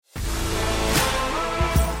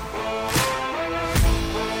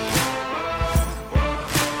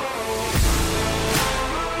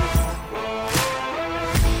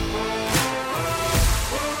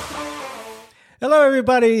Hello,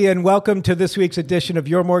 everybody, and welcome to this week's edition of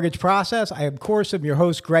Your Mortgage Process. I, of course, am your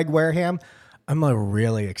host, Greg Wareham. I'm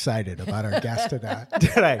really excited about our guest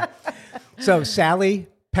today. So, Sally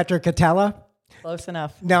Pietracatella. Close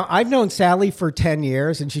enough. Now, I've known Sally for 10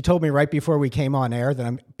 years, and she told me right before we came on air that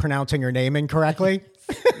I'm pronouncing her name incorrectly.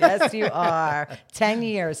 Yes, you are. 10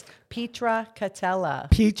 years.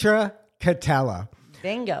 Pietracatella. Pietracatella.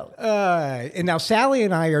 Bingo. And now Sally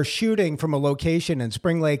and I are shooting from a location in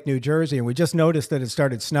Spring Lake, New Jersey, and we just noticed that it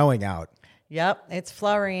started snowing out. Yep, it's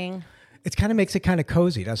flurrying. It kind of makes it kind of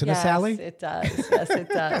cozy, doesn't it, Sally? Yes, it does. Yes, it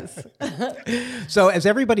does. So as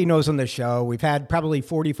everybody knows on the show, we've had probably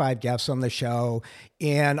 45 guests on the show,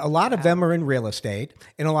 and a lot of them are in real estate,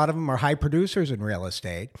 and a lot of them are high producers in real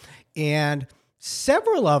estate. And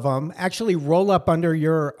several of them actually roll up under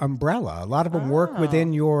your umbrella. A lot of them work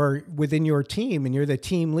within your team, and you're the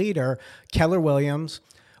team leader. Keller Williams,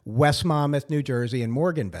 West Monmouth, New Jersey, and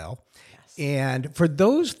Morganville. Yes. And for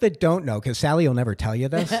those that don't know, because Sally will never tell you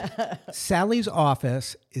this, Sally's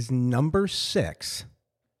office is number 6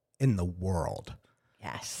 in the world.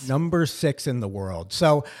 Yes. Number 6 in the world.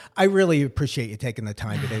 So I really appreciate you taking the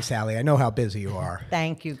time today, Sally. I know how busy you are.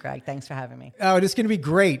 Thank you, Greg. Thanks for having me. Oh, it's going to be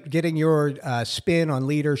great getting your spin on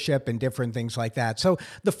leadership and different things like that. So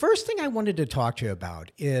the first thing I wanted to talk to you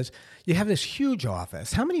about is you have this huge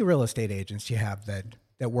office. How many real estate agents do you have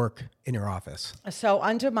that work in your office? So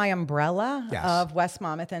under my umbrella Yes. of West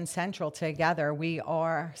Monmouth and Central together, we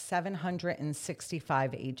are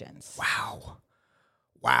 765 agents.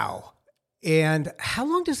 Wow. And how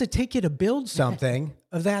long does it take you to build something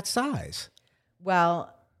of that size?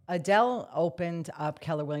 Well, Adele opened up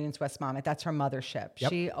Keller Williams West Monmouth. That's her mothership. Yep.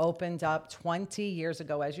 She opened up 20 years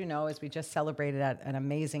ago, as you know, as we just celebrated at an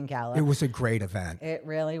amazing gala. It was a great event. It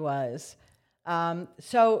really was.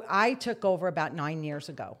 So I took over about 9 years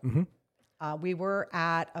ago. Mm-hmm. We were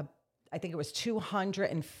at, I think it was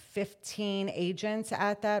 215 agents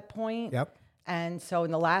at that point. Yep. And so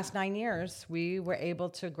in the last 9 years, we were able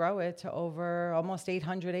to grow it to over almost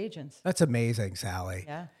 800 agents. That's amazing, Sally.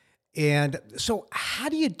 Yeah. And so how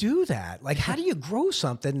do you do that? Like, how do you grow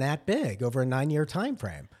something that big over a 9-year time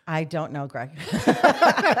frame? I don't know, Greg.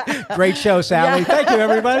 Great show, Sally. Yeah. Thank you,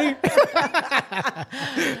 everybody.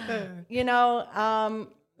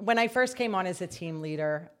 When I first came on as a team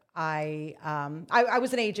leader, I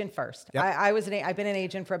was an agent first. Yep. I've been an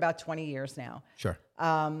agent for about 20 years now. Sure.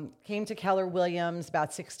 Came to Keller Williams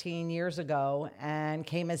about 16 years ago and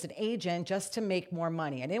came as an agent just to make more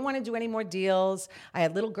money. I didn't want to do any more deals. I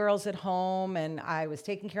had little girls at home, and I was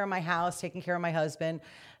taking care of my house, taking care of my husband,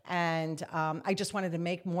 and I just wanted to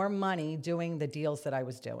make more money doing the deals that I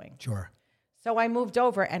was doing. Sure. So I moved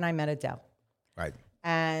over and I met Adele. Right.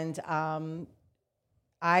 And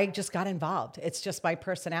I just got involved. It's just my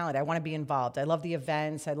personality. I want to be involved. I love the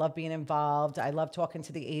events. I love being involved. I love talking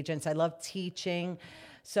to the agents. I love teaching.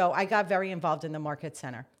 So I got very involved in the market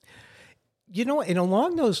center. You know, and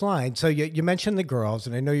along those lines, so you mentioned the girls,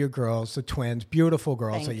 and I know your girls, the twins, beautiful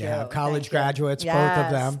girls that you have, college graduates, both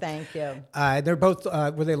of them. Thank you. They're both,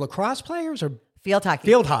 were they lacrosse players or? Field hockey.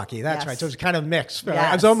 Field hockey, that's right. So it's kind of mixed. Yes.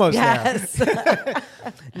 I was almost there.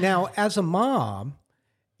 Now, as a mom,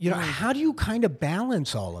 how do you kind of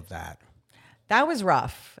balance all of that? That was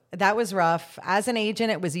rough. As an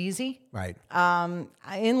agent, it was easy. Right.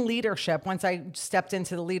 In leadership, once I stepped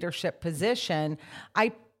into the leadership position,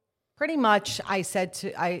 I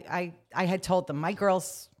had told them, my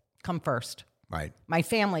girls come first. Right. My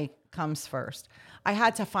family comes first. I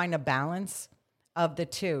had to find a balance of the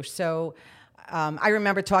two. So I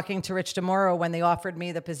remember talking to Rich DeMoro when they offered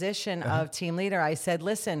me the position of team leader. I said,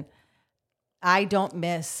 listen, I don't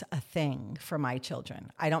miss a thing for my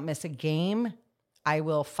children. I don't miss a game. I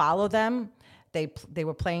will follow them. They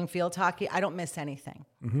were playing field hockey. I don't miss anything.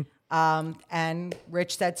 Mm-hmm. And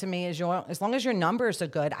Rich said to me, as long as your numbers are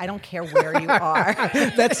good, I don't care where you are.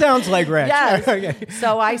 That sounds like Rich. Yes. Okay.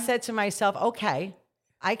 So I said to myself, okay,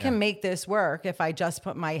 I can make this work if I just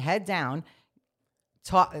put my head down,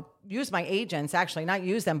 use my agents, actually not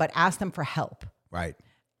use them, but ask them for help. Right.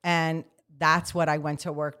 And that's what I went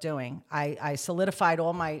to work doing. I solidified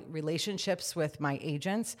all my relationships with my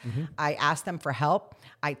agents. Mm-hmm. I asked them for help.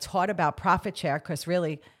 I taught about profit share because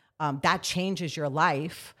really that changes your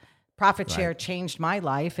life. Profit share changed my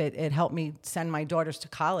life. It helped me send my daughters to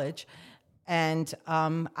college. And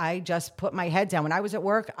I just put my head down. When I was at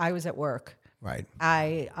work, I was at work. Right.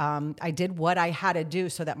 I did what I had to do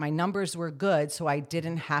so that my numbers were good, so I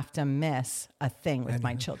didn't have to miss a thing with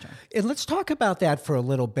my children. And let's talk about that for a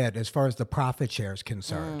little bit as far as the profit share is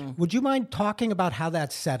concerned. Would you mind talking about how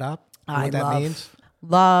that's set up? What that means?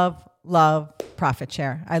 Love love profit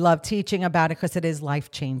share. I love teaching about it because it is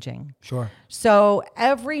life-changing. Sure. So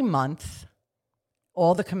every month,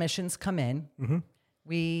 all the commissions come in. Mm-hmm.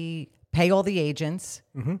 We pay all the agents.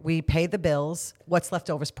 Mm-hmm. We pay the bills. What's left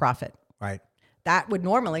over is profit. Right. That would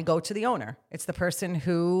normally go to the owner. It's the person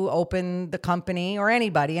who opened the company, or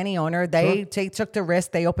anybody, any owner. They took the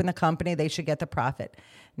risk. They opened the company. They should get the profit.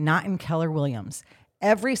 Not in Keller Williams.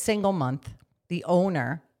 Every single month, the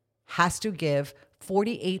owner has to give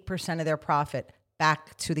 48% of their profit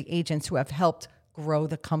back to the agents who have helped grow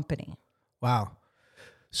the company. Wow.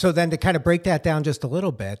 So then to kind of break that down just a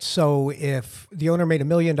little bit. So if the owner made $1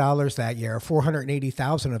 million that year,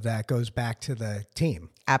 480,000 of that goes back to the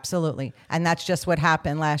team. Absolutely. And that's just what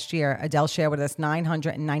happened last year. Adele shared with us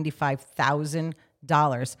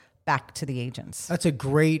 $995,000 back to the agents. That's a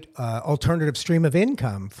great alternative stream of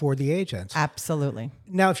income for the agents. Absolutely.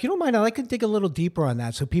 Now, if you don't mind, I'd like to dig a little deeper on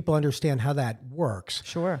that so people understand how that works.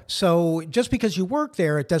 Sure. So just because you work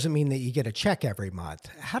there, it doesn't mean that you get a check every month.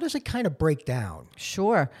 How does it kind of break down?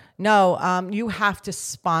 Sure. No, you have to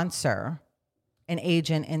sponsor an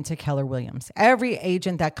agent into Keller Williams. Every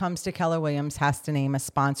agent that comes to Keller Williams has to name a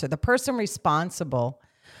sponsor. The person responsible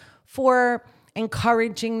for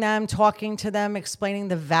encouraging them, talking to them, explaining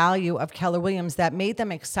the value of Keller Williams that made them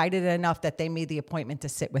excited enough that they made the appointment to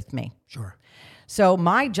sit with me. Sure. So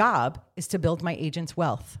my job is to build my agent's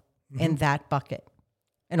wealth in that bucket,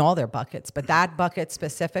 in all their buckets, but that bucket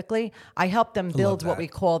specifically, I help them build what we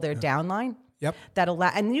call their downline. Yep.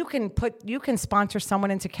 And you can sponsor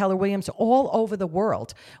someone into Keller Williams all over the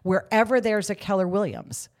world, wherever there's a Keller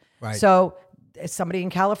Williams. Right. So somebody in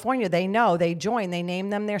California, they know, they join, they name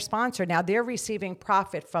them their sponsor. Now they're receiving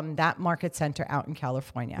profit from that market center out in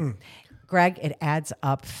California. Greg, it adds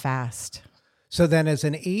up fast. So then as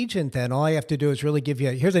an agent, then all I have to do is really give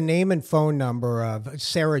you, here's a name and phone number of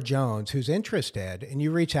Sarah Jones who's interested, and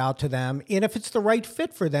you reach out to them. And if it's the right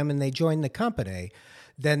fit for them and they join the company,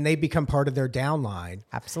 then they become part of their downline.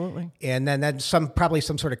 Absolutely. And then that's probably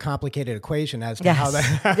some sort of complicated equation as to Yes. how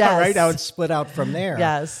that, Yes. right, how it's split out from there.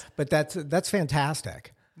 Yes. But that's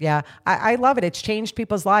fantastic. Yeah, I love it. It's changed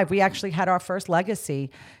people's lives. We actually had our first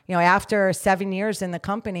legacy. You know, after 7 years in the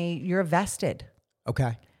company, you're vested.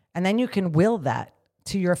 Okay. And then you can will that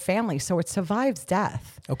to your family. So it survives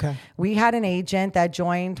death. Okay. We had an agent that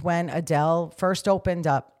joined when Adele first opened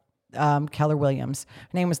up Keller Williams.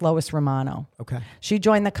 Her name was Lois Romano. Okay. She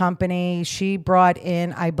joined the company. She brought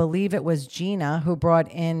in, I believe it was Gina, who brought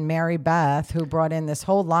in Mary Beth, who brought in this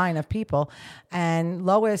whole line of people. And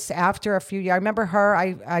Lois, after a few years, I remember her,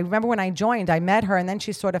 I remember when I joined, I met her, and then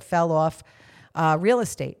she sort of fell off real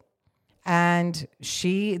estate. And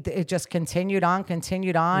it just continued on,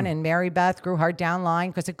 and Mary Beth grew her downline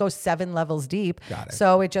because it goes 7 levels deep. Got it.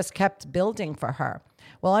 So it just kept building for her.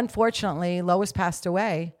 Well, unfortunately, Lois passed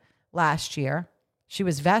away last year. She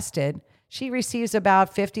was vested. She receives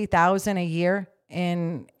about $50,000 a year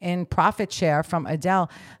in profit share from Adele.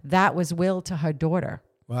 That was willed to her daughter.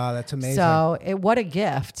 Wow, that's amazing. So what a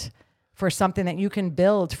gift for something that you can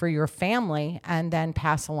build for your family and then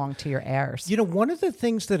pass along to your heirs. You know, one of the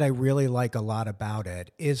things that I really like a lot about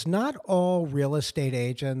it is not all real estate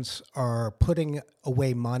agents are putting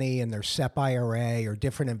away money in their SEP IRA or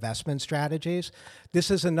different investment strategies.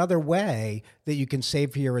 This is another way that you can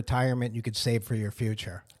save for your retirement, you could save for your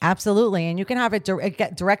future. Absolutely. And you can have it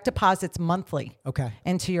get direct deposits monthly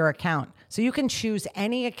into your account. So you can choose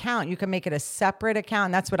any account. You can make it a separate account.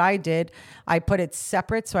 And that's what I did. I put it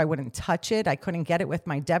separate so I wouldn't touch it. I couldn't get it with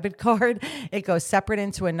my debit card. It goes separate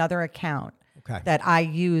into another account that I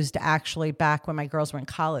used actually back when my girls were in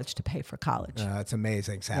college to pay for college. That's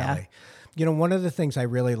amazing, Sally. Yeah. You know, one of the things I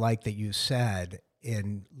really like that you said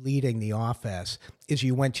in leading the office is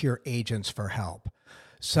you went to your agents for help.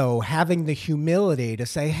 So having the humility to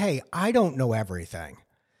say, hey, I don't know everything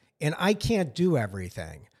and I can't do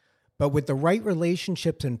everything. But with the right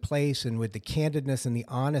relationships in place and with the candidness and the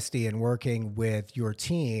honesty in working with your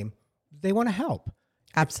team, they want to help.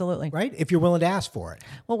 Absolutely. Right? If you're willing to ask for it.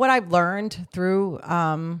 Well, what I've learned through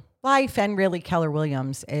life and really Keller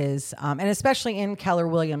Williams is, and especially in Keller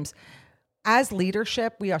Williams, as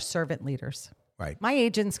leadership, we are servant leaders. Right. My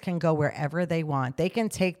agents can go wherever they want. They can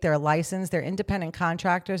take their license, they're independent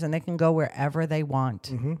contractors, and they can go wherever they want.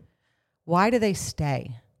 Mm-hmm. Why do they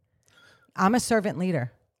stay? I'm a servant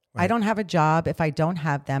leader. Right. I don't have a job if I don't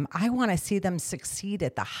have them. I want to see them succeed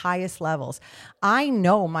at the highest levels. I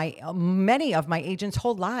know many of my agents'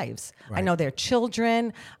 whole lives. Right. I know their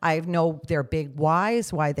children. I know their big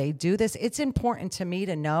whys, why they do this. It's important to me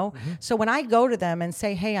to know. Mm-hmm. So when I go to them and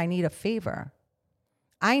say, hey, I need a favor,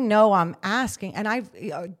 I know I'm asking, and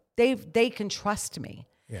they can trust me.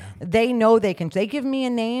 Yeah. They know they give me a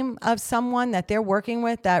name of someone that they're working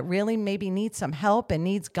with that really maybe needs some help and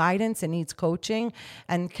needs guidance and needs coaching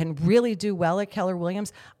and can really do well at Keller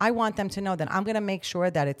Williams. I want them to know that I'm going to make sure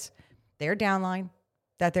that it's their downline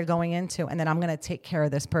that they're going into, and then I'm going to take care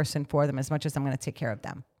of this person for them as much as I'm going to take care of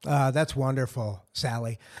them. That's wonderful,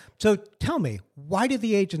 Sally. So tell me, why do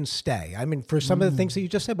the agents stay? I mean, for some of the things that you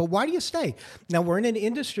just said, but why do you stay? Now, we're in an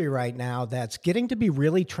industry right now that's getting to be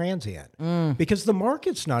really transient because the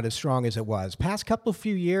market's not as strong as it was. Past couple of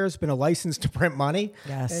few years, been a license to print money.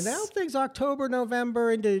 Yes. And now things October,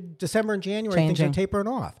 November, into December and January, things are tapering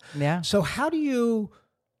off. Yeah. So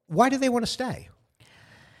why do they want to stay?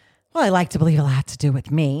 Well, I like to believe a lot to do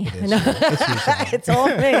with me. It's all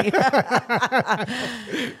me.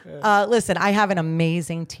 Listen, I have an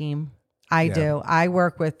amazing team. I do. I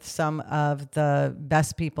work with some of the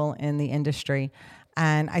best people in the industry.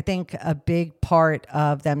 And I think a big part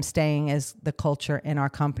of them staying is the culture in our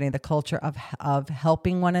company, the culture of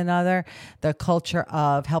helping one another, the culture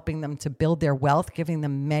of helping them to build their wealth, giving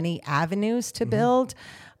them many avenues to build,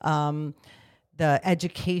 the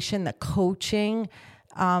education, the coaching.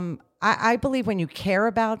 I believe when you care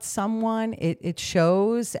about someone, it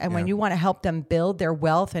shows. And when you want to help them build their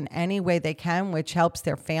wealth in any way they can, which helps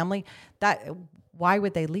their family, why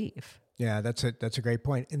would they leave? Yeah, that's a great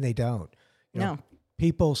point. And they don't. You know, No.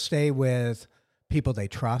 people stay with people they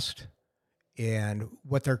trust and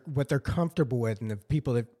what they're comfortable with, and the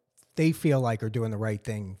people that they feel like are doing the right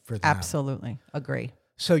thing for them. Absolutely. Agree.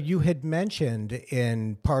 So you had mentioned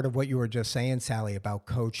in part of what you were just saying, Sally, about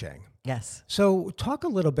coaching. Yes. So talk a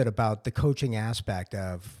little bit about the coaching aspect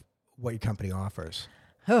of what your company offers.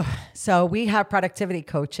 So we have productivity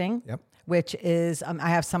coaching. Yep. Which is, I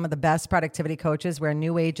have some of the best productivity coaches where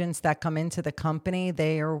new agents that come into the company,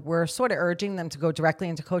 we're sort of urging them to go directly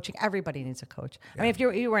into coaching. Everybody needs a coach. Yeah. I mean, if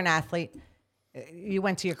you were an athlete, you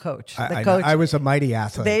went to your coach. I was a mighty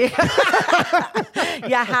athlete.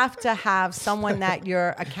 You have to have someone that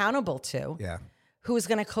you're accountable to. Yeah. Who is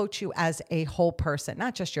going to coach you as a whole person,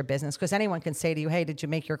 not just your business. Because anyone can say to you, hey, did you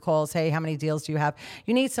make your calls? Hey, how many deals do you have?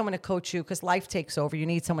 You need someone to coach you because life takes over. You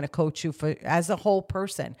need someone to coach you as a whole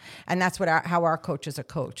person. And that's how our coaches are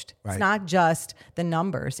coached. Right. It's not just the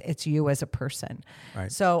numbers. It's you as a person.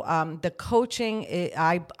 Right. So the coaching,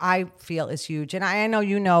 I feel is huge. And I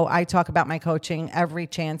know, I talk about my coaching every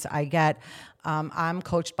chance I get. I'm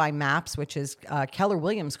coached by MAPS, which is Keller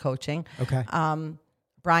Williams coaching. Okay.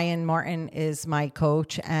 Brian Martin is my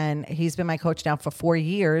coach, and he's been my coach now for 4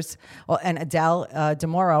 years. Well, and Adele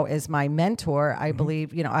DeMoro is my mentor. I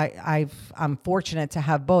believe, I'm fortunate to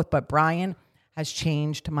have both, but Brian has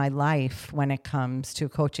changed my life when it comes to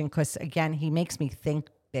coaching because, again, he makes me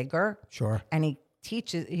think bigger. Sure. And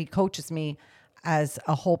he coaches me as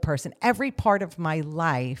a whole person, every part of my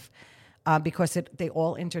life. Because they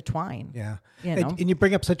all intertwine. Yeah. And you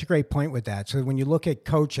bring up such a great point with that. So when you look at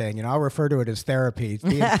coaching, I'll refer to it as therapy.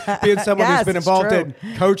 Being someone who's been involved in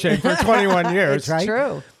coaching for 21 years, right? It's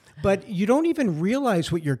true. But you don't even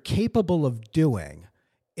realize what you're capable of doing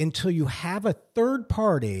until you have a third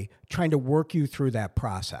party trying to work you through that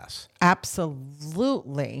process.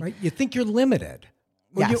 Absolutely. Right? You think you're limited.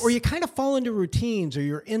 Yes. Or you kind of fall into routines, or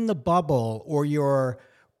you're in the bubble, or you're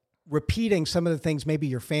repeating some of the things maybe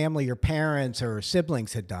your family, your parents, or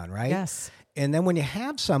siblings had done, right? Yes. And then when you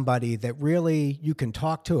have somebody that really you can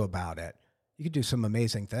talk to about it, you can do some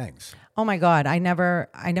amazing things. Oh my God. I never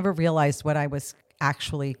realized what I was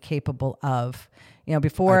actually capable of.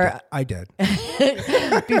 Before I did.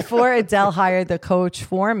 Before Adele hired the coach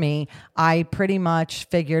for me, I pretty much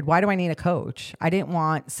figured, why do I need a coach? I didn't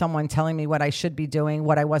want someone telling me what I should be doing,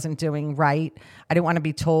 what I wasn't doing right. I didn't want to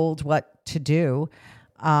be told what to do.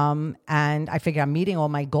 And I figured I'm meeting all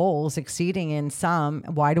my goals, exceeding in some.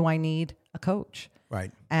 Why do I need a coach?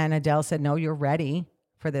 Right. And Adele said, no, you're ready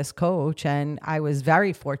for this coach. And I was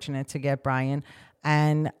very fortunate to get Brian.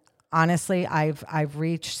 And honestly, I've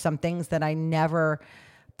reached some things that I never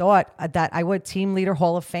thought that I would. Team Leader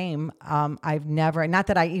Hall of Fame. I've never, not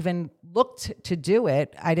that I even looked to do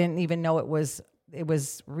it. I didn't even know it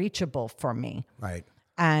was reachable for me. Right.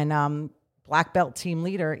 And Black Belt Team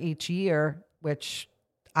Leader each year, which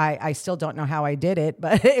I still don't know how I did it,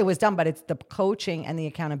 but it was done. But it's the coaching and the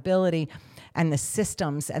accountability and the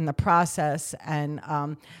systems and the process and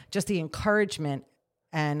just the encouragement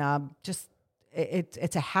and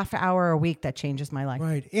it's a half hour a week that changes my life.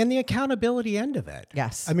 Right. And the accountability end of it.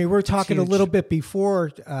 Yes. I mean, we were talking a little bit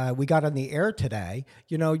before we got on the air today.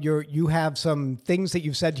 You have some things that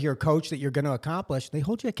you've said to your coach that you're going to accomplish. They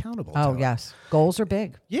hold you accountable to it. Yes. Goals are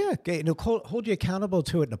big. Yeah. Hold you accountable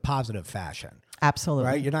to it in a positive fashion. Absolutely.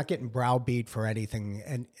 Right? You're not getting browbeat for anything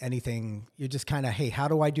and anything. You're just kind of, hey, how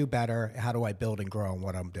do I do better? How do I build and grow in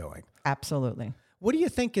what I'm doing? Absolutely. What do you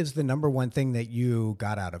think is the number one thing that you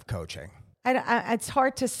got out of coaching? It's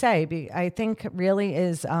hard to say. I think really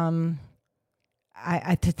is to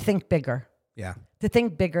think bigger. Yeah. To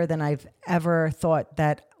think bigger than I've ever thought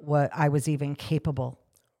that what I was even capable.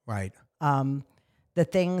 Right. The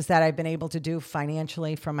things that I've been able to do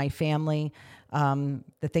financially for my family,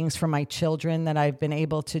 the things for my children that I've been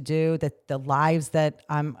able to do, the lives that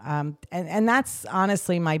and that's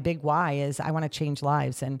honestly my big why is I want to change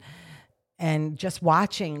lives and just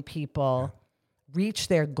watching people reach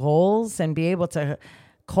their goals and be able to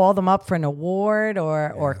call them up for an award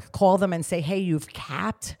or call them and say, hey, you've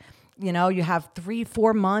capped. You know, you have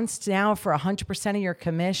 3-4 months now for 100% of your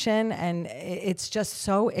commission. And it's just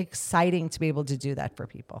so exciting to be able to do that for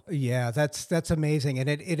people. Yeah, that's amazing. And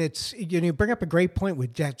it's, you bring up a great point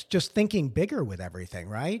with just thinking bigger with everything,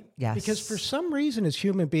 right? Yes. Because for some reason as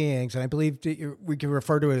human beings, and I believe we can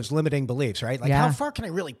refer to it as limiting beliefs, right? Like how far can I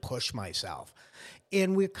really push myself?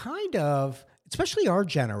 And we're kind of, especially our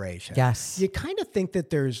generation. Yes. You kind of think that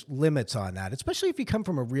there's limits on that, especially if you come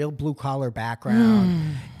from a real blue collar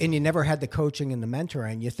background and you never had the coaching and the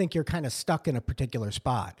mentoring, you think you're kind of stuck in a particular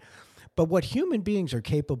spot. But what human beings are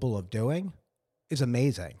capable of doing is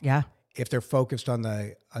amazing. Yeah. If they're focused on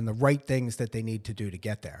the right things that they need to do to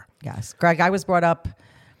get there. Yes. Greg, I was brought up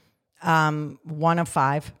one of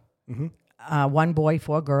 5, 1 boy,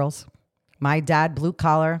 4 girls. My dad, blue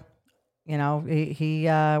collar, he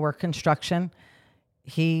worked construction.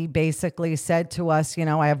 He basically said to us,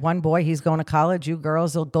 I have 1 boy, he's going to college. You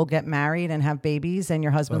girls will go get married and have babies and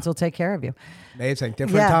your husbands will take care of you. Amazing.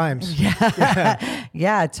 Different times. Yeah.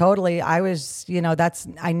 Yeah, totally. I was,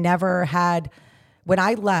 I never had, when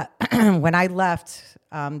I left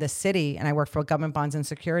the city and I worked for a government bonds and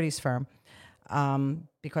securities firm,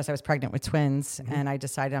 because I was pregnant with twins and I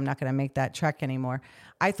decided I'm not going to make that trek anymore.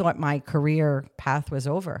 I thought my career path was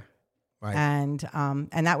over. Right. And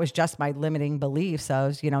that was just my limiting beliefs. So I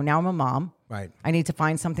was, now I'm a mom. Right. I need to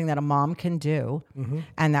find something that a mom can do.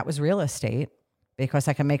 And that was real estate because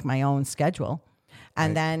I can make my own schedule.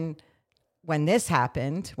 And then when this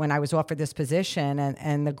happened, when I was offered this position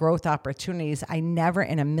and the growth opportunities, I never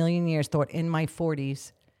in a million years thought in my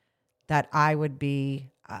 40s that I would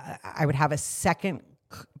have a second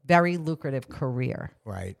very lucrative career.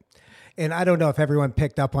 Right. And I don't know if everyone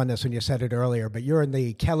picked up on this when you said it earlier, but you're in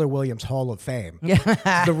the Keller Williams Hall of Fame. Yeah.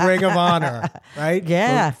 The Ring of Honor, right?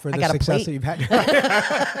 Yeah. For the success that you've had.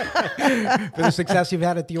 For the success you've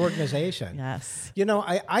had at the organization. Yes.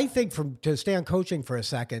 I think to stay on coaching for a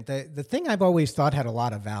second, the thing I've always thought had a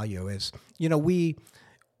lot of value is,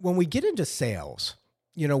 when we get into sales,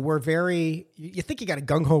 we're you think you got a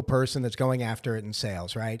gung-ho person that's going after it in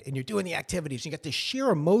sales, right? And you're doing the activities. You got this sheer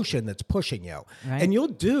emotion that's pushing you. Right. And you'll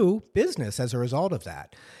do business as a result of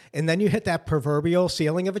that. And then you hit that proverbial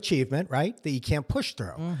ceiling of achievement, right? That you can't push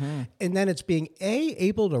through. And then it's being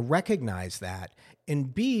able to recognize that,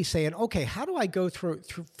 and B, saying, okay, how do I go through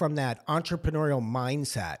from that entrepreneurial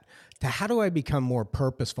mindset to how do I become more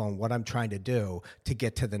purposeful in what I'm trying to do to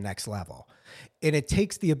get to the next level? And it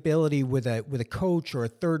takes the ability with a coach or a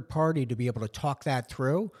third party to be able to talk that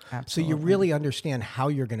through. Absolutely. So you really understand how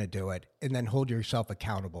you're going to do it and then hold yourself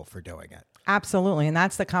accountable for doing it. Absolutely. And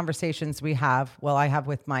that's the conversations we have. Well, I have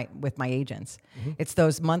with my agents. It's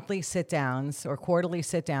those monthly sit downs or quarterly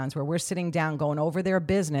sit downs where we're sitting down going over their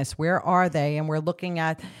business. Where are they? And we're looking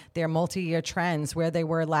at their multi-year trends, where they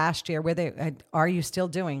were last year, are you still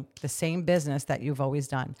doing the same business that you've always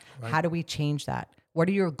done? Right. How do we change that? What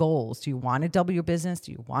are your goals? Do you want to double your business?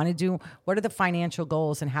 What are the financial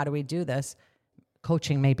goals and how do we do this?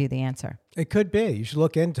 Coaching may be the answer. It could be. You should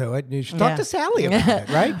look into it and you should talk to Sally about it,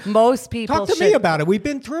 right? Most people talk to me about it. We've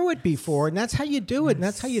been through it before and that's how you do it. And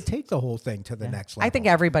that's how you take the whole thing to the next level. I think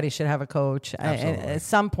everybody should have a coach at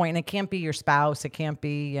some point. And it can't be your spouse. It can't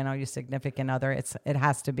be, your significant other. It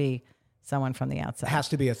has to be someone from the outside. It has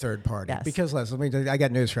to be a third party. Yes. Because, Leslie, I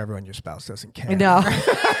got news for everyone. Your spouse doesn't care. No.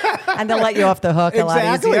 And they'll let you off the hook a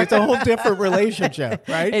lot easier. It's a whole different relationship,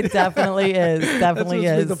 right? It definitely is. Definitely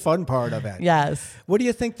That's is. The fun part of it. Yes. What do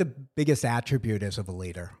you think the biggest attribute is of a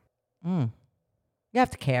leader? You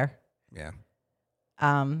have to care. Yeah.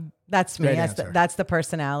 That's me. That's the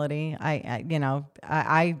personality.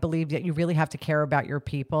 I believe that you really have to care about your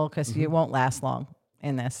people because you won't last long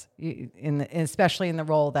in this. Especially in the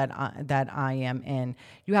role that I am in,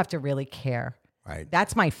 you have to really care. Right.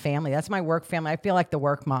 That's my family. That's my work family. I feel like the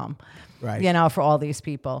work mom. Right. For all these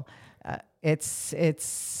people,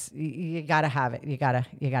 you gotta have it. You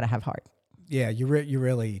gotta have heart. Yeah, you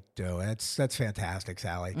really do. That's fantastic,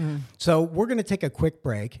 Sally. So we're going to take a quick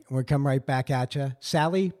break, and we'll come right back at you.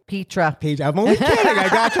 Sally? Petra. I'm only kidding. I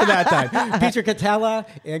got you that time. Pietracatella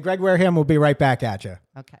and Greg Wareham will be right back at you.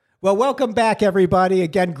 Okay. Well, welcome back, everybody.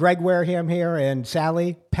 Again, Greg Wareham here and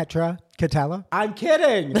Sally Pietracatella. I'm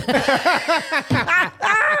kidding.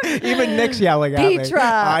 Even Nick's yelling at me. Petra.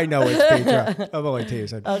 I know it's Petra. I'm only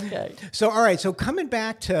teasing. Okay. So, all right. So I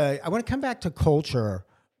want to come back to culture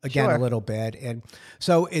again Sure. a little bit. And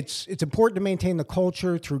so it's important to maintain the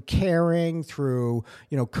culture through caring, through,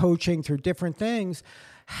 coaching, through different things.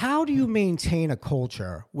 How do you maintain a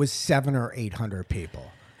culture with 700 or 800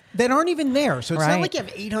 people that aren't even there? So it's not like you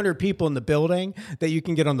have 800 people in the building that you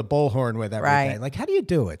can get on the bullhorn with every day. Like, how do you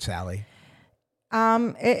do it, Sally?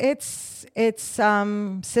 It's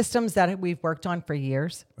systems that we've worked on for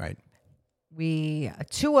years. Right.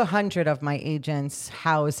 200 of my agents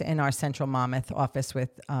house in our Central Monmouth office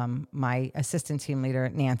with my assistant team leader,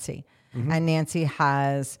 Nancy. And Nancy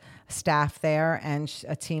has staff there and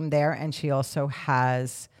a team there, and she also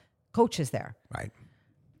has coaches there. Right.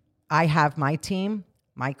 I have my team,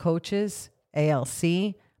 my coaches,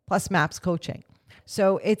 ALC, plus MAPS coaching.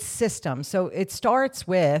 So it's systems. So it starts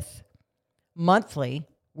with monthly,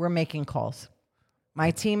 we're making calls.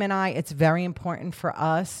 My team and I, it's very important for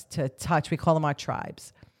us to touch. We call them our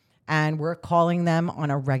tribes. And we're calling them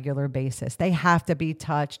on a regular basis. They have to be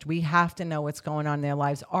touched. We have to know what's going on in their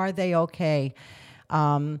lives. Are they okay?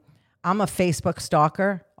 I'm a Facebook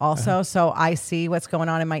stalker also, so I see what's going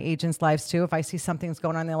on in my agents' lives too. If I see something's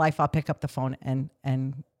going on in their life, I'll pick up the phone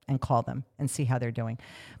and call them and see how they're doing.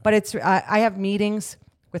 But I have meetings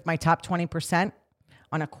with my top 20%.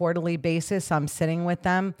 On a quarterly basis, I'm sitting with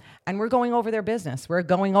them and we're going over their business. We're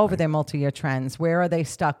going over their multi-year trends. Where are they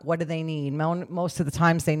stuck? What do they need? Most of the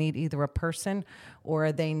times they need either a person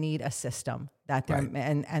or they need a system that they're,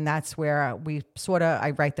 and that's where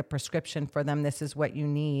I write the prescription for them. This is what you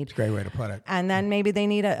need. It's a great way to put it. And then maybe they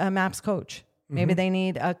need a MAPS coach. Maybe they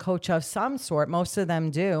need a coach of some sort. Most of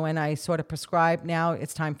them do. And I sort of prescribe, now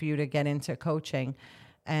it's time for you to get into coaching.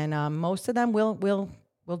 And most of them will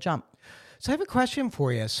jump. So I have a question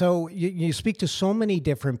for you. So you speak to so many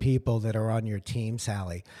different people that are on your team,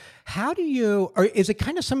 Sally. How do you, or is it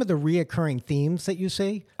kind of some of the reoccurring themes that you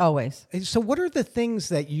see? Always. So what are the things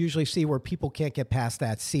that you usually see where people can't get past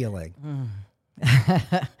that ceiling?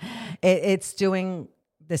 It's doing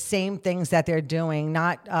the same things that they're doing,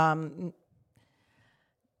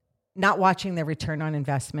 not watching their return on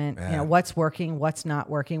investment. Yeah. What's working, what's not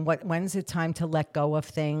working. When's it time to let go of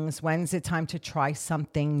things? When's it time to try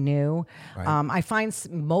something new? Right. I find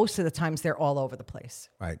most of the times they're all over the place.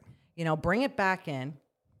 Right. Bring it back in,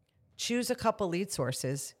 choose a couple lead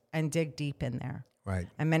sources and dig deep in there. Right.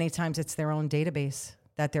 And many times it's their own database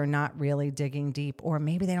that they're not really digging deep, or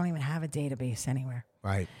maybe they don't even have a database anywhere.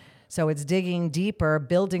 Right. So it's digging deeper,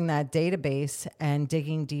 building that database and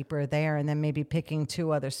digging deeper there, and then maybe picking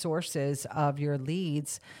 2 other sources of your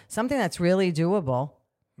leads, something that's really doable,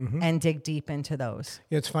 and dig deep into those.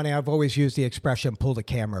 It's funny. I've always used the expression pull the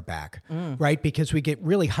camera back, right? Because we get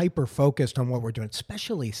really hyper-focused on what we're doing,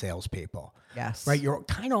 especially salespeople. Yes. Right? You're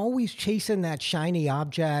kind of always chasing that shiny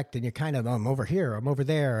object, and you're kind of, I'm over here, I'm over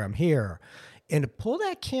there, I'm here. And to pull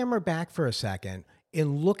that camera back for a second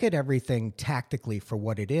and look at everything tactically for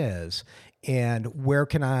what it is, and where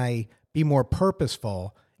can I be more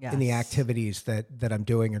purposeful in the activities that I'm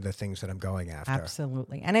doing or the things that I'm going after.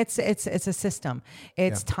 Absolutely. And it's a system.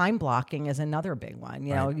 It's time blocking is another big one.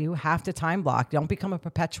 You know, you have to time block. Don't become a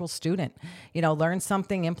perpetual student. Learn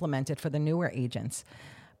something, implement it for the newer agents.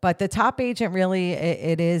 But the top agent really,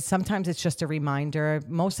 it is, sometimes it's just a reminder.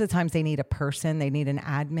 Most of the times they need a person, they need an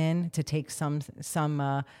admin to take some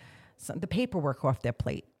the paperwork off their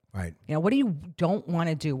plate. Right. What do you don't want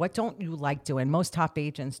to do? What don't you like doing? Most top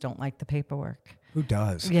agents don't like the paperwork. Who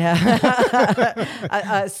does?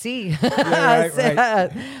 Yeah. See. Yeah,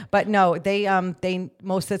 right. But no, they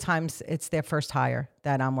most of the times it's their first hire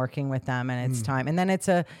that I'm working with them, and it's time. And then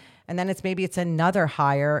it's another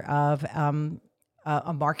hire of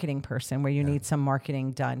a marketing person where you need some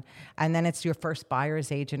marketing done. And then it's your first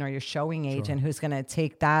buyer's agent or your showing agent who's going to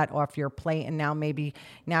take that off your plate. And now maybe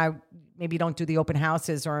you don't do the open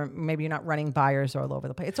houses, or maybe you're not running buyers all over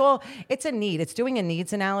the place. It's a need. It's doing a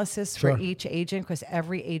needs analysis for each agent, because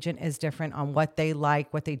every agent is different on what they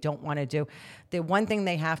like, what they don't want to do. The one thing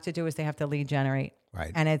they have to do is they have to lead generate.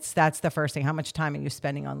 Right. And that's the first thing. How much time are you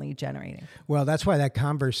spending on lead generating? Well, that's why that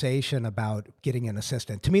conversation about getting an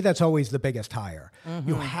assistant, to me, that's always the biggest hire.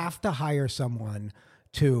 You have to hire someone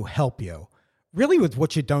to help you, really with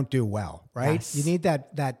what you don't do well, right? Yes. You need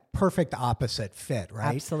that perfect opposite fit,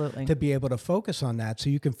 right? Absolutely. To be able to focus on that so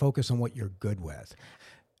you can focus on what you're good with.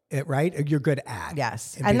 Right? You're good at.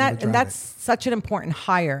 Yes. being able to drive That's it. such an important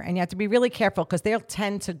hire. And you have to be really careful because they'll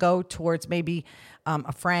tend to go towards maybe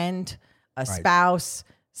a friend, a spouse,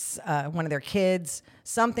 one of their kids,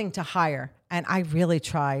 something to hire. And I really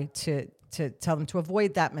try to tell them to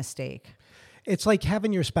avoid that mistake. It's like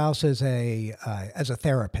having your spouse as a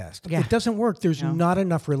therapist. Yeah. It doesn't work. There's not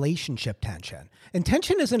enough relationship tension. And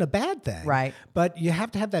tension isn't a bad thing. Right. But you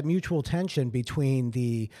have to have that mutual tension between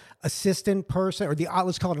the assistant person or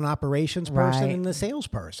let's call it an operations person Right. and the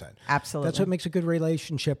salesperson. Absolutely. That's what makes a good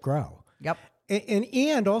relationship grow. Yep.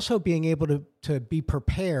 And also being able to be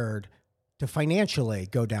prepared to financially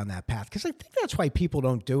go down that path. Because I think that's why people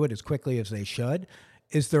don't do it as quickly as they should,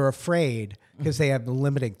 is they're afraid because they have the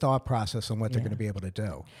limiting thought process on what they're going to be able to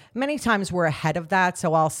do. Many times we're ahead of that.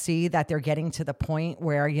 So I'll see that they're getting to the point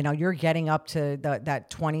where, you're getting up to that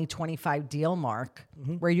 20, 25 deal mark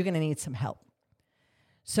where you're going to need some help.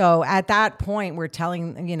 So at that point, we're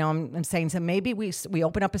telling, I'm saying, so maybe we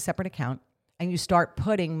open up a separate account and you start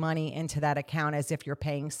putting money into that account as if you're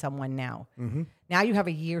paying someone now. Now you have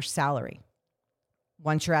a year's salary.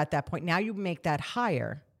 Once you're at that point, now you make that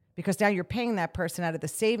higher. Because now you're paying that person out of the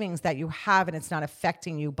savings that you have and it's not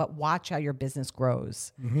affecting you, but watch how your business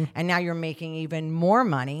grows. And now you're making even more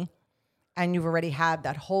money and you've already had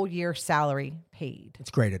that whole year's salary paid.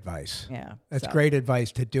 It's great advice. Yeah. That's great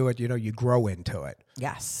advice to do it. You grow into it.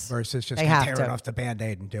 Yes. Versus just They have tearing to. off the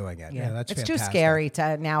Band-Aid and doing it. Yeah, that's it's fantastic. too scary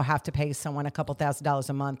to now have to pay someone a couple $1,000s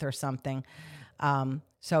a month or something.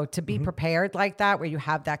 So to be prepared like that, where you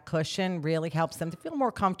have that cushion, really helps them to feel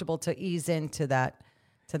more comfortable to ease into that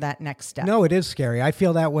next step. No, it is scary. I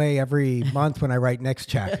feel that way every month when I write next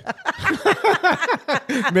check.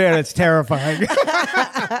 Man, it's terrifying.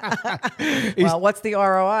 Well, what's the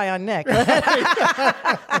ROI on Nick? Nick,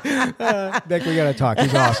 we got to talk.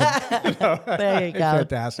 He's awesome. There you go.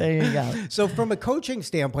 Fantastic. There you go. So from a coaching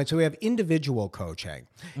standpoint, so we have individual coaching.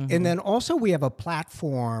 And then also we have a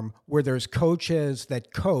platform where there's coaches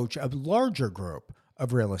that coach a larger group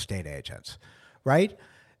of real estate agents, right?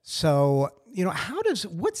 So,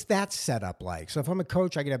 what's that setup like? So if I'm a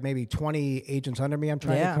coach, I could have maybe 20 agents under me I'm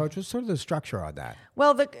trying to coach. What's sort of the structure on that?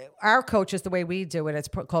 Well, our coaches, the way we do it, it's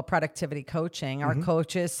called productivity coaching. Our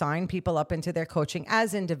coaches sign people up into their coaching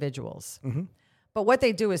as individuals. But what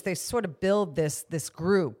they do is they sort of build this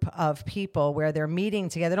group of people where they're meeting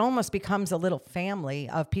together. It almost becomes a little family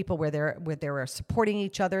of people where they're supporting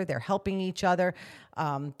each other, they're helping each other,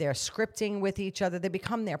 they're scripting with each other. They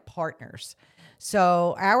become their partners.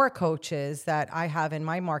 So our coaches that I have in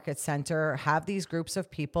my market center have these groups of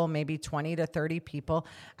people, maybe 20 to 30 people,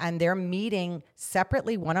 and they're meeting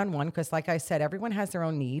separately one-on-one because, like I said, everyone has their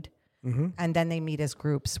own need. And then they meet as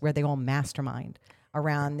groups where they all mastermind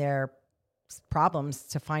around their problems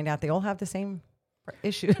to find out they all have the same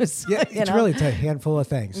issues. Yeah, it's a handful of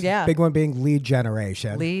things. Yeah. Big one being lead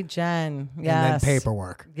generation. Lead gen, yes. And then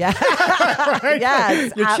paperwork. Yeah.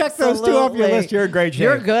 Yes. You check those two off your list, you're in great shape.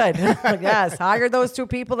 You're good. Yes. Hire those two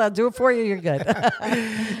people, they'll do it for you, you're good.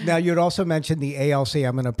 Now, you'd also mentioned the ALC.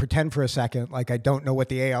 I'm going to pretend for a second like I don't know what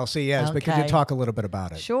the ALC is, but could you talk a little bit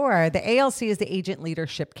about it? Sure. The ALC is the Agent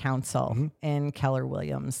Leadership Council in Keller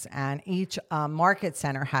Williams, and each market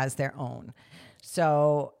center has their own.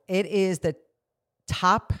 So it is the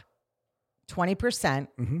top 20%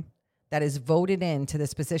 that is voted into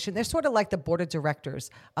this position. They're sort of like the board of directors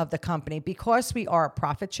of the company. Because we are a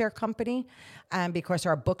profit share company and because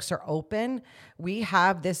our books are open, we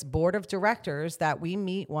have this board of directors that we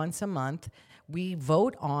meet once a month. We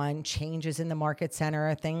vote on changes in the market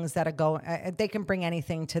center, things that are going, they can bring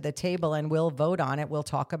anything to the table and we'll vote on it. We'll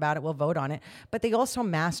talk about it. We'll vote on it. But they also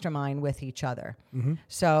mastermind with each other.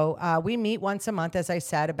 So we meet once a month, as I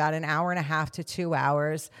said, about an hour and a half to 2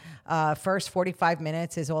 hours. First 45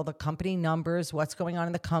 minutes is all the company numbers, what's going on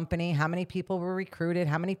in the company, how many people were recruited,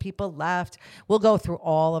 how many people left. We'll go through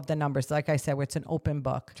all of the numbers. Like I said, it's an open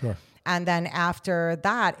book. Sure. And then after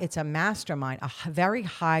that, it's a mastermind, a very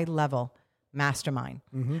high level mastermind,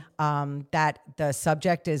 that the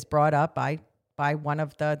subject is brought up by one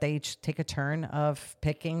of they each take a turn of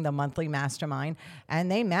picking the monthly mastermind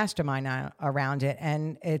and they mastermind around it.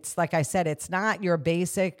 And it's, like I said, it's not your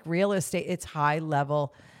basic real estate, it's high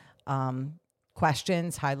level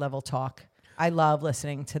questions, high level talk. I love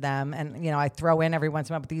listening to them. And, I throw in every once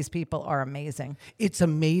in a while, but these people are amazing. It's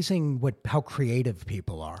amazing how creative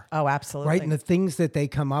people are. Oh, absolutely. Right? And the things that they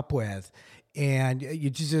come up with. And you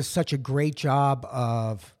do just such a great job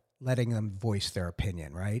of letting them voice their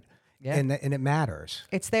opinion, right? Yeah. And it matters.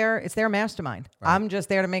 It's their mastermind. Right. I'm just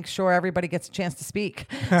there to make sure everybody gets a chance to speak.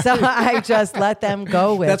 So I just let them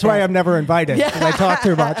go with That's why I'm never invited, because I talk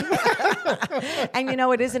too much. And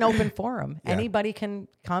it is an open forum. Yeah. Anybody can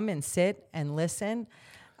come and sit and listen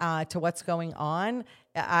to what's going on.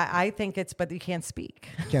 I think but you can't speak.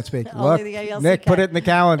 Can't speak. Only Look, the ALC Nick, put it in the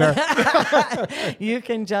calendar. You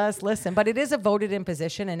can just listen. But it is a voted-in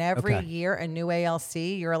position, and every year a new ALC,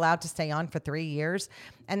 you're allowed to stay on for 3 years.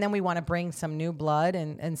 And then we want to bring some new blood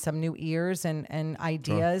and some new ears and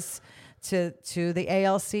ideas to the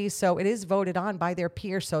ALC. So it is voted on by their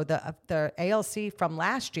peers. So the ALC from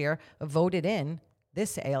last year voted in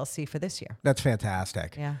this ALC for this year. That's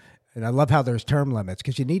fantastic. Yeah. And I love how there's term limits,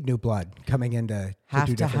 because you need new blood coming in to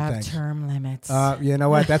do different things. Term limits. You know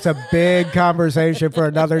what? That's a big conversation for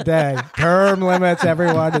another day. Term limits,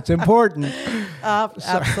 everyone. It's important.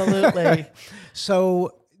 Absolutely.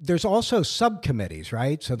 So there's also subcommittees,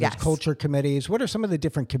 right? So there's Yes. culture committees. What are some of the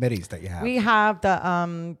different committees that you have? We have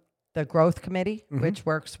the growth committee, which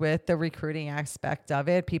works with the recruiting aspect of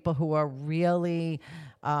it. People who are really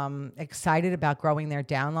excited about growing their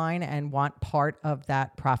downline and want part of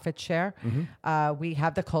that profit share. We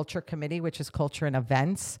have the culture committee, which is culture and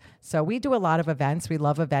events. So we do a lot of events. We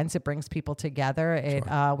love events. It brings people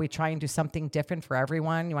together. We try and do something different for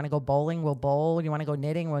everyone. You want to go bowling, we'll bowl. You want to go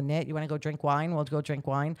knitting, we'll knit. You want to go drink wine, we'll go drink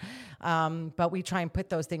wine. But we try and put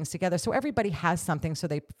those things together so everybody has something, so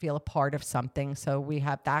they feel a part of something. So we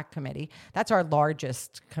have that committee. That's our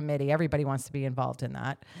largest committee. Everybody wants to be involved in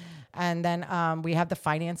that. And then we have the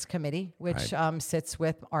finance committee, which sits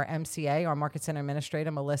with our MCA, our market center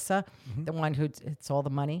administrator, Melissa, the one who it's all the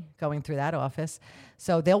money going through that office.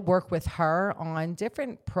 So they'll work with her on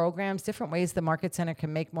different programs, different ways the market center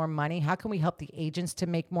can make more money. How can we help the agents to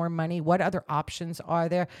make more money? What other options are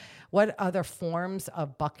there? What other forms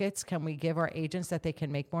of buckets can we give our agents that they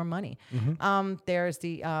can make more money? There's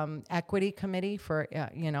the equity committee for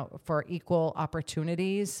equal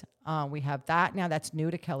opportunities. We have that now. That's new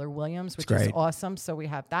to Keller Williams, which is awesome. So we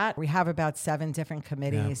have that. We have about 7 different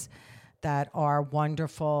committees that are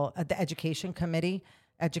wonderful. The education committee,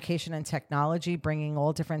 education and technology, bringing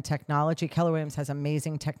all different technology. Keller Williams has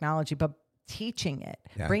amazing technology, but teaching it,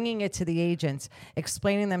 bringing it to the agents,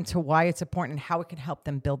 explaining them to why it's important and how it can help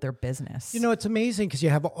them build their business. It's amazing because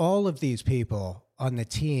you have all of these people on the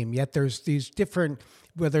team, yet there's these different,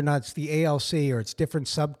 whether or not it's the ALC or it's different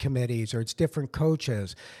subcommittees or it's different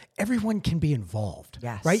coaches, everyone can be involved,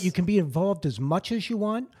 right? You can be involved as much as you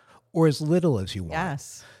want or as little as you want.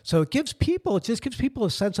 Yes. So it just gives people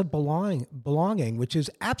a sense of belonging, which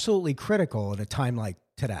is absolutely critical at a time like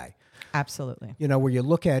today. Absolutely. Where you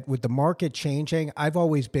look at with the market changing, I've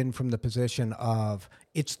always been from the position of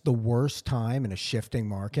it's the worst time in a shifting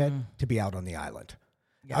market to be out on the island.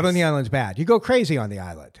 Yes. Out on the island's bad. You go crazy on the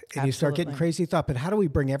island and you start getting crazy thought. But how do we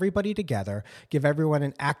bring everybody together, give everyone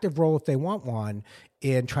an active role if they want one,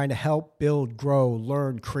 in trying to help build, grow,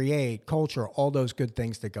 learn, create, culture, all those good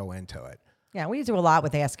things that go into it? Yeah, we do a lot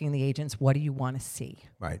with asking the agents, what do you want to see?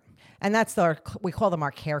 Right. And that's we call them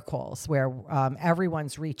our care calls, where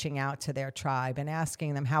everyone's reaching out to their tribe and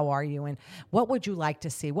asking them, how are you? And what would you like to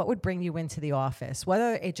see? What would bring you into the office? What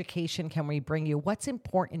other education can we bring you? What's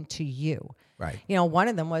important to you? Right. One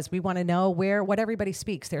of them was we want to know what everybody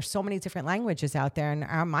speaks. There's so many different languages out there,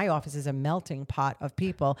 and my office is a melting pot of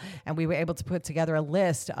people, and we were able to put together a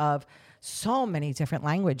list of so many different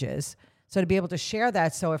languages. So to be able to share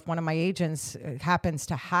that, so if one of my agents happens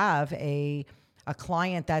to have a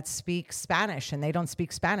client that speaks Spanish and they don't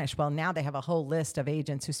speak Spanish, well, now they have a whole list of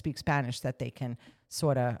agents who speak Spanish that they can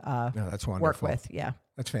sort of that's work with. Yeah.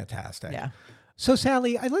 That's fantastic. Yeah. So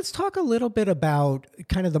Sally, let's talk a little bit about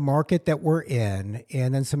kind of the market that we're in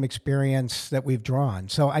and then some experience that we've drawn.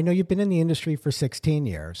 So I know you've been in the industry for 16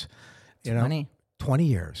 years. 20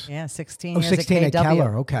 years. Yeah, 16 years 16 at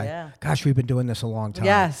Keller. Okay. Yeah. Gosh, we've been doing this a long time.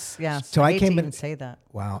 Yes. So I came to in even say that.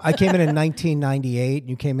 Wow. I came in 1998. And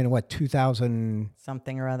you came in 2000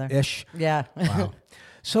 something or other ish. Yeah. Wow.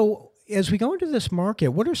 So as we go into this market,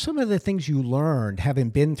 what are some of the things you learned having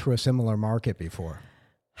been through a similar market before?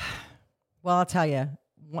 Well, I'll tell you,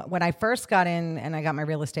 when I first got in and I got my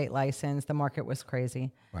real estate license, the market was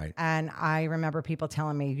crazy. Right. And I remember people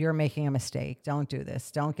telling me, you're making a mistake. Don't do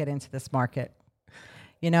this. Don't get into this market.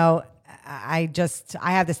 I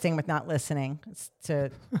have this thing with not listening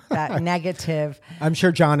to that negative. I'm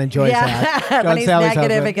sure John enjoys that. John When he's Sally's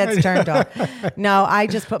negative, husband. it gets turned off. No, I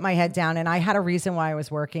just put my head down, and I had a reason why I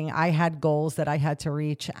was working. I had goals that I had to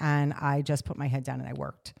reach, and I just put my head down and I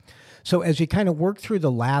worked. So as you kind of work through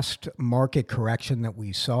the last market correction that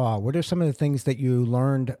we saw, what are some of the things that you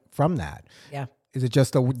learned from that? Yeah. Is it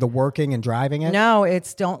just the working and driving it? No,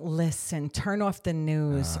 it's don't listen. Turn off the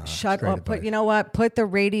news. Shut up. You know what? Put the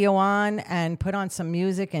radio on and put on some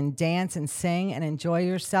music and dance and sing and enjoy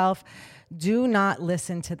yourself. Do not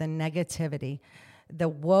listen to the negativity, the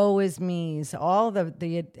woe is me's, all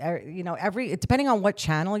the every, depending on what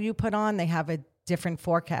channel you put on, they have a different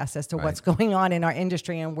forecast as to what's going on in our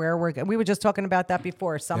industry and where we were just talking about that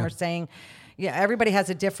before. Some are saying, everybody has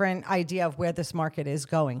a different idea of where this market is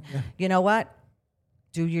going. Yeah. You know what?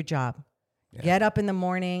 Do your job. Yeah. Get up in the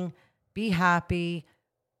morning, be happy,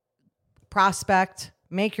 prospect,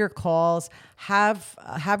 make your calls, have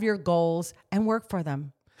your goals, and work for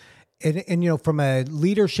them. And from a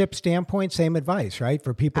leadership standpoint, same advice, right?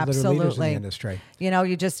 For people that are leaders in the industry. You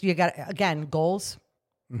got, again, goals,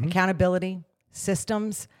 accountability,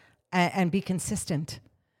 systems, and be consistent.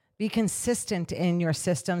 Be consistent in your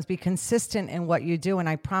systems. Be consistent in what you do. And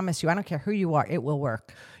I promise you, I don't care who you are, it will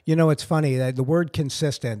work. It's funny that the word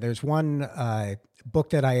consistent, there's one book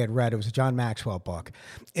that I had read. It was a John Maxwell book.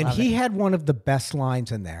 And he had one of the best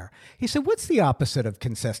lines in there. He said, what's the opposite of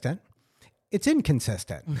consistent? It's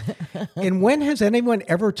inconsistent. And when has anyone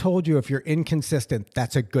ever told you if you're inconsistent,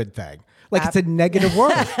 that's a good thing? Like it's a negative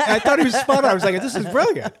word. I thought he was spot on. I was like, this is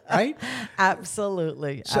brilliant, right?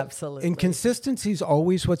 Absolutely. Absolutely. And consistency is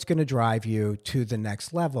always what's going to drive you to the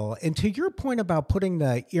next level. And to your point about putting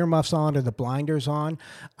the earmuffs on or the blinders on,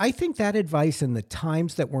 I think that advice in the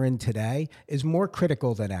times that we're in today is more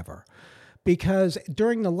critical than ever. Because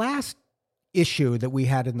during the last issue that we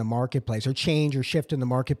had in the marketplace, or change or shift in the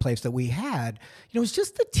marketplace that we had, it was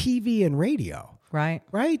just the TV and radio. Right.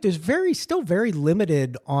 There's still very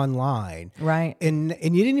limited online. Right. And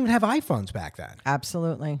you didn't even have iPhones back then.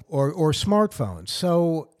 Absolutely. Or smartphones.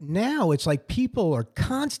 So now it's like people are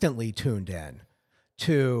constantly tuned in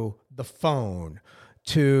to the phone,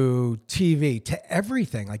 to TV, to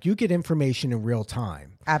everything. Like you get information in real time.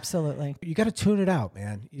 Absolutely. You got to tune it out,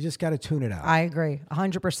 man. You just got to tune it out. I agree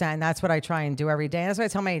 100%. That's what I try and do every day. That's what I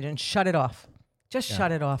tell my agent, shut it off. Just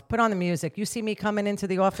shut it off. Put on the music. You see me coming into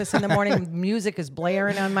the office in the morning, music is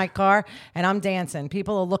blaring on my car, and I'm dancing.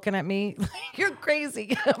 People are looking at me like, you're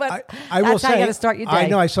crazy. But I will that's say, how you got to start your day. I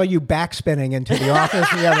know. I saw you backspinning into the office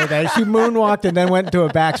the other day. She moonwalked and then went into a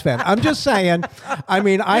backspin. I'm just saying,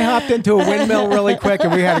 I hopped into a windmill really quick,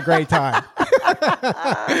 and we had a great time.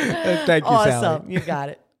 Thank you, Sally. Awesome. You got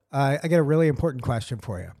it. I got a really important question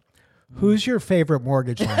for you. Who's your favorite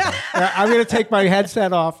mortgage lender? I'm going to take my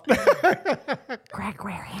headset off. Greg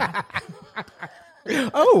Wareham.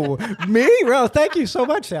 Oh, me? Well, thank you so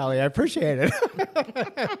much, Sally. I appreciate it.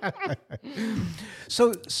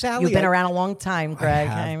 So, Sally, you've been around a long time,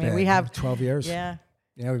 Greg. We have 12 years. Yeah.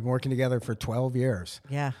 Yeah, we've been working together for 12 years.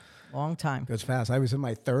 Yeah, long time. Goes fast. I was in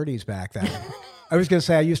my 30s back then. I was going to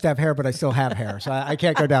say I used to have hair, but I still have hair, so I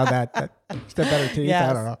can't go down that. Still better teeth. Yes.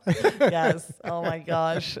 I don't know. Yes. Oh my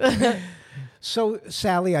gosh. So,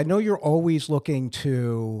 Sally, I know you're always looking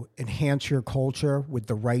to enhance your culture with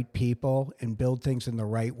the right people and build things in the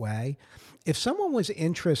right way. If someone was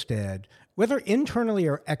interested, whether internally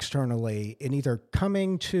or externally, in either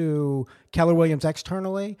coming to Keller Williams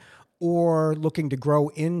externally or looking to grow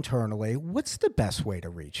internally, what's the best way to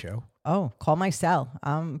reach you? Oh, call my cell.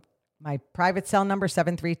 My private cell number,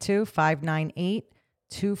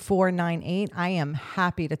 732-598-2498. I am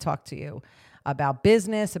happy to talk to you about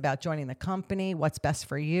business, about joining the company, what's best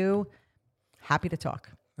for you. Happy to talk.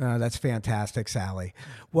 That's fantastic, Sally.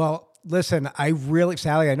 Well, listen,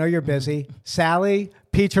 Sally, I know you're busy. Sally,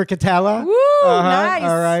 Pietracatella. Woo, nice.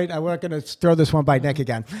 All right. I'm not going to throw this one by neck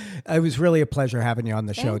again. It was really a pleasure having you on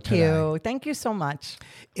the show today. Thank you so much.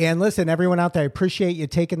 And listen, everyone out there, I appreciate you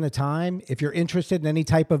taking the time. If you're interested in any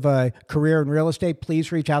type of a career in real estate,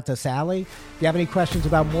 please reach out to Sally. If you have any questions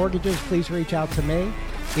about mortgages, please reach out to me.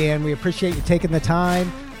 And we appreciate you taking the time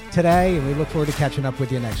today, and we look forward to catching up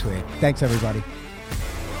with you next week. Thanks, everybody.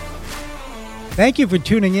 Thank you for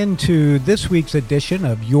tuning in to this week's edition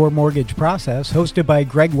of Your Mortgage Process, hosted by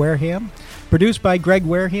Greg Wareham, produced by Greg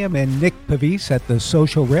Wareham and Nick Pavis at The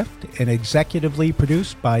Social Rift, and executively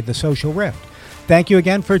produced by The Social Rift. Thank you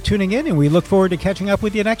again for tuning in, and we look forward to catching up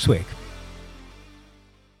with you next week.